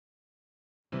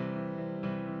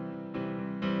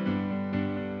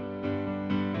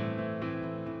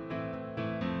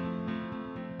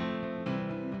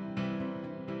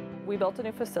We built a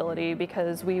new facility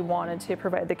because we wanted to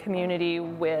provide the community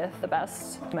with the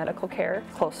best medical care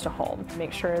close to home.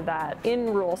 Make sure that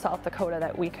in rural South Dakota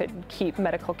that we could keep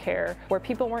medical care where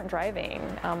people weren't driving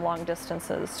long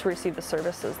distances to receive the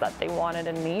services that they wanted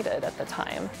and needed at the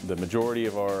time. The majority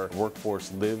of our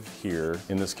workforce live here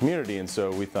in this community, and so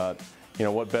we thought,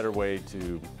 what better way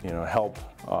to help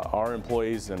our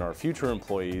employees and our future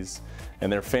employees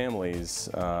and their families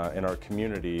in our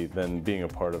community than being a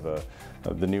part of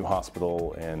the new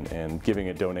hospital and giving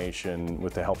a donation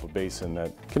with the help of Basin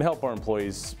that can help our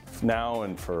employees now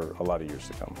and for a lot of years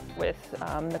to come. With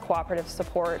the cooperative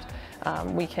support,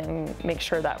 we can make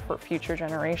sure that for future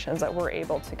generations that we're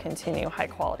able to continue high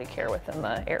quality care within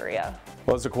the area.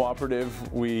 Well, as a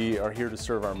cooperative, we are here to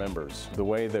serve our members. The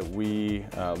way that we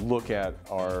look at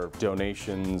our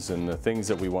donations and the things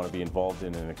that we want to be involved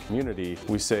in a community,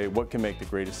 we say what can make the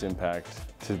greatest impact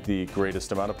to the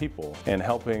greatest amount of people. And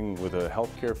helping with a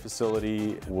healthcare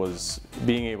facility was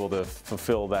being able to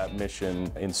fulfill that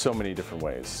mission in so many different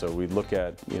ways. So we look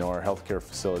at our healthcare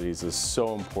facilities as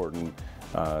so important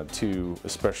to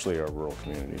especially our rural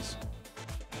communities.